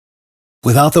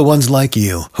Without the ones like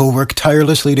you, who work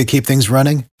tirelessly to keep things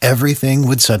running, everything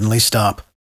would suddenly stop.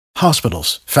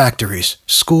 Hospitals, factories,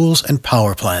 schools, and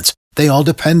power plants, they all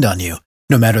depend on you.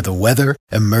 No matter the weather,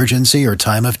 emergency, or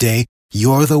time of day,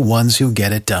 you're the ones who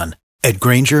get it done. At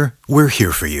Grainger, we're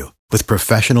here for you with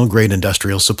professional-grade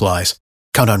industrial supplies.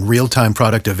 Count on real-time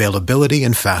product availability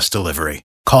and fast delivery.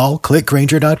 Call,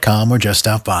 clickgrainger.com, or just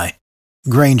stop by.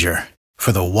 Grainger,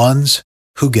 for the ones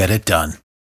who get it done.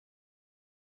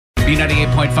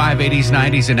 B98.5, 80s,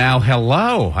 90s, and now,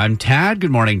 hello. I'm Tad.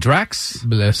 Good morning, Drex.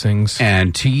 Blessings.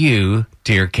 And to you,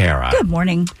 dear Kara. Good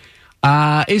morning.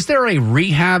 Is there a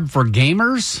rehab for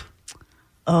gamers?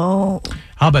 Oh.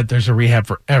 I'll bet there's a rehab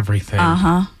for everything.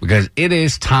 Uh-huh. Because it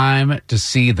is time to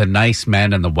see the nice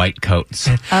men in the white coats.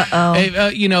 Uh-oh. Hey,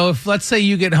 if let's say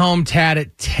you get home, Tad,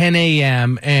 at 10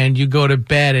 a.m. and you go to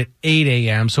bed at 8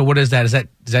 a.m., so what is that? Is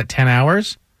that 10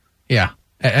 hours? Yeah.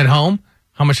 At home?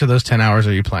 How much of those 10 hours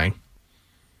are you playing?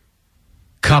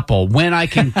 Couple, when I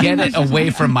can get it away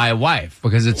from my wife,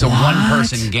 because it's a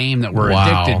one-person game that we're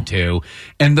addicted to.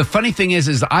 And the funny thing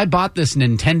is I bought this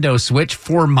Nintendo Switch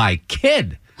for my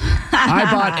kid. I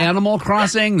bought Animal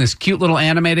Crossing, this cute little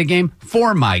animated game,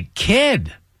 for my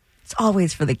kid. It's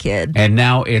always for the kid. And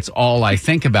now it's all I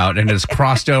think about, and it's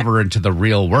crossed over into the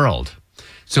real world.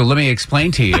 So let me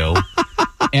explain to you.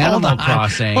 Animal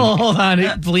Crossing. Hold on.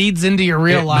 It bleeds into your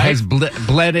real life. It has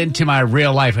bled into my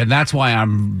real life, and that's why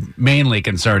I'm mainly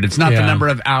concerned. It's not the number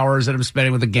of hours that I'm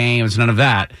spending with the game. It's none of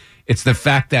that. It's the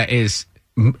fact that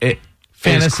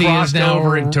fantasy is now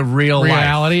over into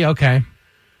reality. Life. Okay.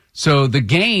 So the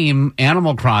game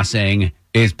Animal Crossing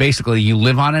is basically you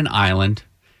live on an island,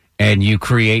 and you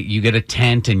get a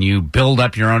tent, and you build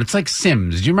up your own. It's like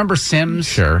Sims. Do you remember Sims?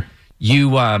 Sure.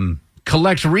 You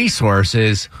collect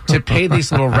resources to pay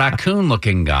these little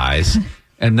raccoon-looking guys,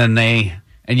 and then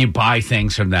you buy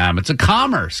things from them. It's a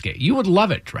commerce game. You would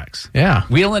love it, Drex. Yeah.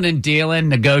 Wheeling and dealing,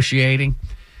 negotiating.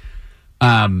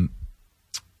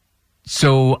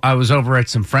 So I was over at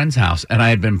some friend's house, and I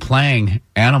had been playing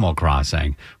Animal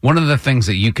Crossing. One of the things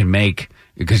that you can make,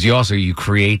 because you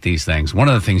create these things, one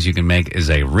of the things you can make is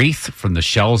a wreath from the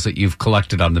shells that you've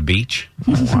collected on the beach.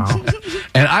 Wow.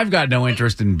 And I've got no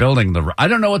interest in building I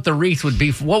don't know what the wreath would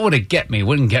be. What would it get me? It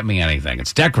wouldn't get me anything.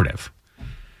 It's decorative.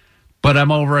 But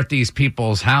I'm over at these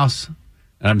people's house,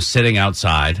 and I'm sitting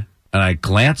outside, and I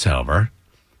glance over.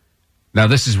 Now,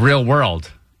 this is real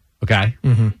world, okay?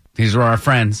 Mm-hmm. These are our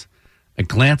friends. I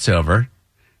glance over,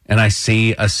 and I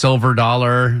see a silver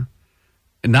dollar,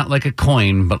 not like a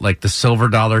coin, but like the silver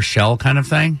dollar shell kind of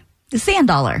thing. The sand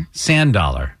dollar. Sand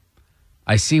dollar.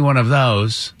 I see one of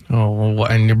those. Oh,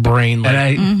 and your brain. And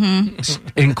I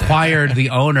inquired the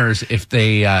owners if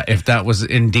that was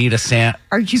indeed a sand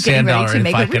dollar, and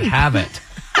if I could have it.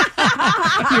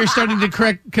 You're starting to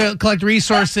collect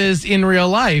resources in real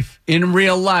life. In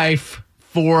real life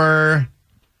for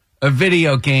a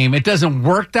video game. It doesn't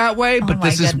work that way, but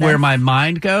this is where my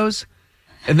mind goes.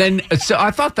 And then, so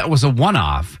I thought that was a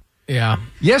one-off. Yeah.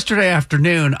 Yesterday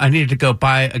afternoon, I needed to go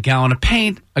buy a gallon of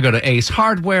paint. I go to Ace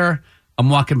Hardware. I'm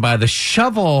walking by the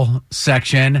shovel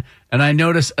section, and I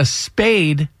notice a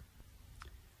spade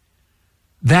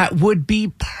that would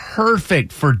be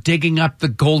perfect for digging up the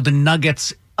golden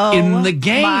nuggets in the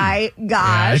game. Oh, my gosh.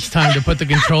 Yeah, it's time to put the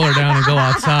controller down and go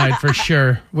outside for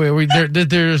sure.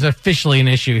 There's officially an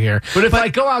issue here. But if I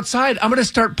go outside, I'm going to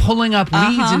start pulling up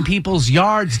weeds in people's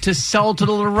yards to sell to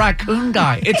the little raccoon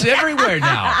guy. It's everywhere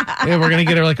now. Yeah, we're going to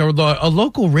get her like a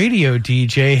local radio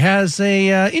DJ has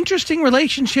a interesting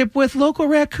relationship with local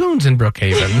raccoons in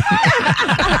Brookhaven.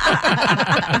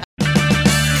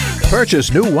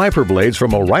 Purchase new wiper blades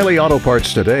from O'Reilly Auto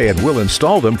Parts today and we'll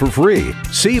install them for free.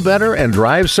 See better and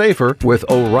drive safer with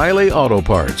O'Reilly Auto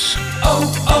Parts.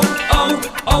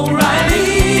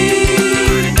 O'Reilly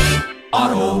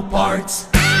Auto Parts.